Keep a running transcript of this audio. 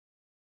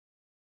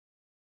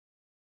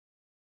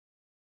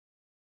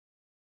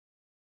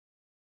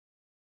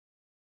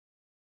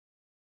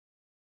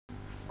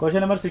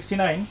Question number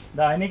 69.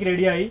 The ionic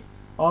radii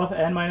of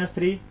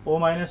n-3,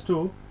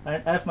 O-2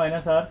 and F-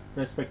 are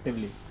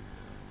respectively.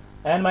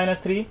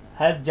 N-3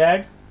 has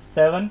Z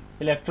 7,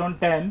 electron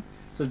 10,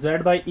 so Z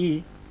by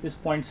E is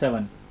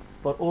 0.7.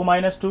 For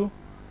O-2,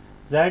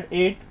 Z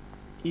 8,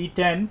 E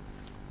 10,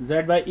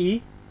 Z by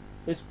E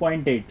is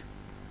 0.8.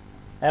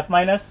 F-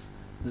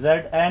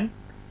 Zn,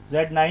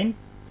 Z 9,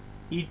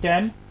 E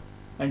 10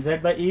 and Z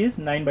by E is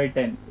 9 by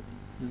 10,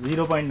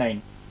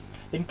 0.9.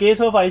 In case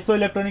of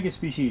isoelectronic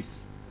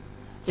species,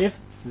 if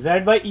Z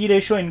by E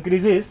ratio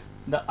increases,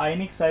 the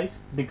ionic size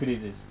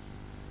decreases.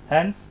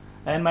 Hence,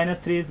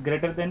 N-3 is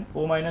greater than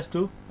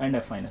O-2 and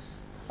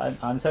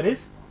F-. Answer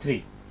is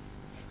 3.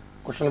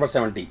 Question number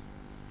 70.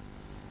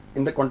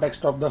 In the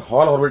context of the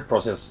Hall orbit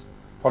process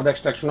for the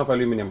extraction of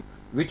aluminum,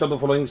 which of the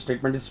following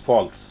statement is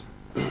false?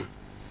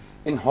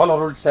 In Hall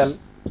orbit cell,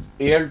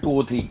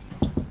 Al2O3,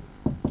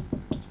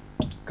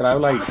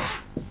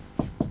 cryolite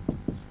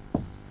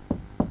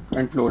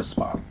and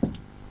fluorspar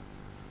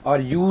are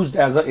used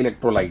as an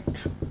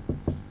electrolyte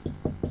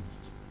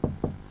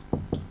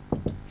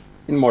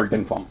in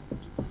molten form.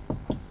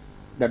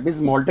 That means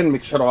molten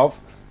mixture of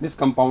these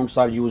compounds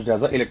are used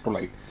as an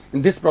electrolyte.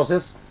 In this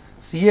process,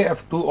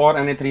 CaF2 or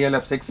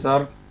Na3LF6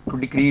 serve to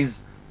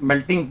decrease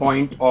melting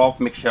point of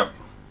mixture,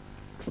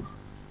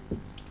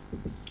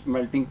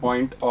 melting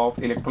point of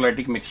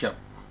electrolytic mixture.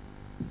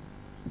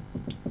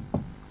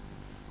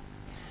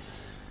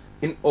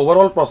 In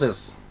overall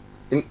process,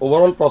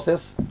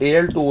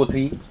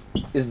 Al2O3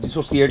 is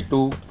dissociated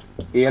to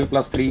Al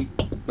plus 3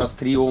 plus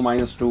 3O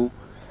minus 2.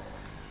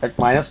 At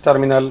minus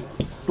terminal,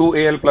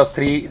 2Al plus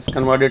 3 is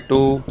converted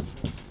to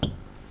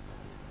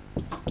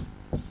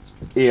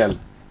Al.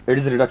 It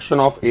is reduction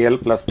of Al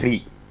plus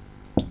 3.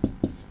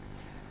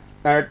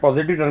 At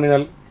positive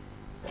terminal,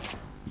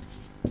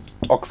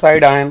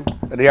 oxide ion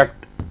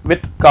react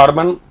with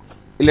carbon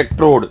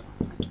electrode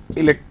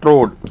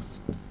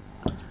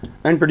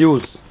and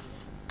produce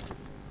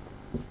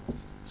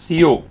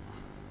CO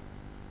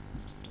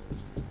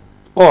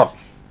or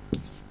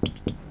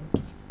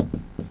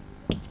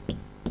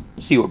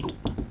CO2.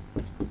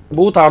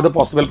 Both are the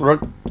possible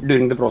product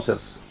during the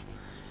process.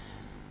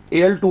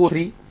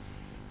 Al2O3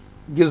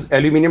 gives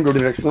aluminium to the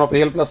reduction of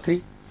Al plus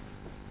 3.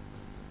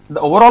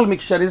 The overall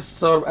mixture is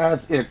served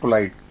as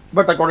electrolyte,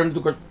 but according to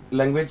the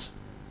language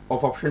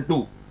of option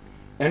 2,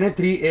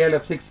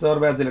 Na3AlF6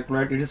 serve as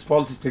electrolyte. It is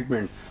false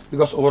statement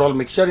because overall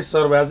mixture is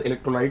served as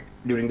electrolyte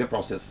during the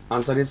process.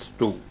 Answer is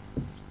 2.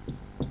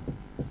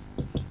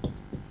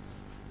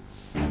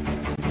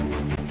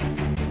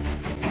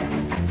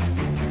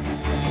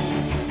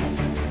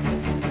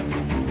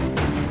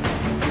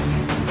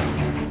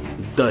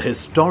 The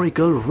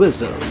historical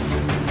result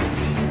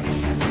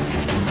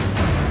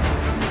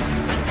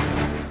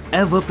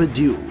ever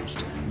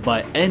produced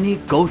by any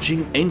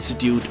coaching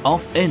institute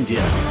of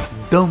India.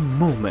 The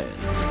moment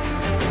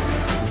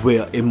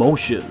where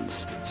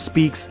emotions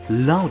speaks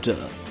louder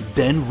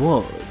than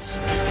words.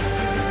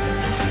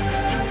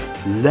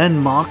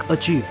 Landmark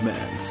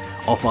achievements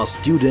of our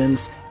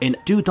students in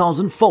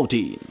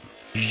 2014.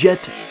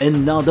 Yet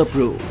another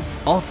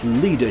proof of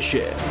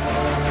leadership.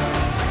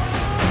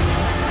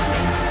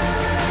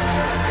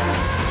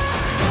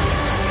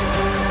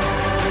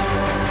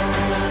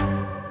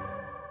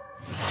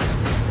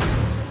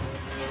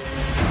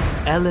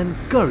 Allen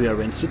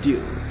Career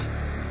Institute,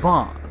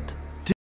 Part